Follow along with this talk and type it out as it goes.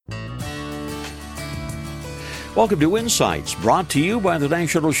Welcome to Insights, brought to you by the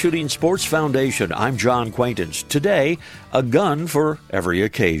National Shooting Sports Foundation. I'm John Quaintance. Today, a gun for every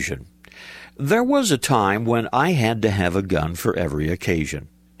occasion. There was a time when I had to have a gun for every occasion.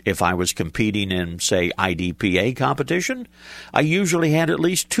 If I was competing in, say, IDPA competition, I usually had at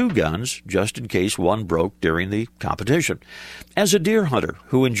least 2 guns, just in case one broke during the competition. As a deer hunter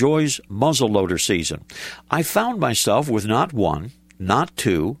who enjoys muzzleloader season, I found myself with not 1, not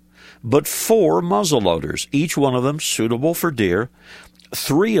 2, but 4 muzzleloaders, each one of them suitable for deer,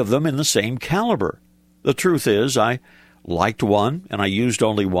 3 of them in the same caliber. The truth is, I liked one, and I used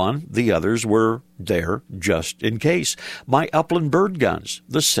only one. The others were there just in case. My upland bird guns,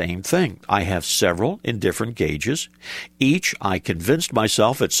 the same thing. I have several in different gauges. Each, I convinced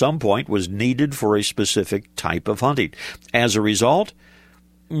myself at some point, was needed for a specific type of hunting. As a result,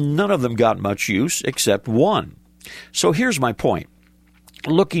 none of them got much use except one. So here's my point.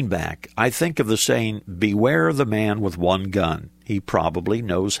 Looking back, I think of the saying, beware the man with one gun. He probably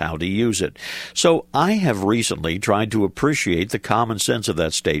knows how to use it. So I have recently tried to appreciate the common sense of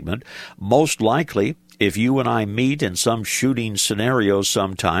that statement. Most likely, if you and I meet in some shooting scenario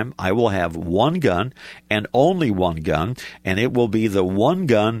sometime, I will have one gun and only one gun, and it will be the one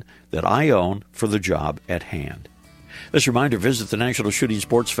gun that I own for the job at hand. This reminder, visit the National Shooting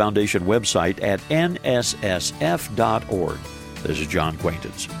Sports Foundation website at nssf.org. This is John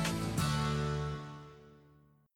Quaintance.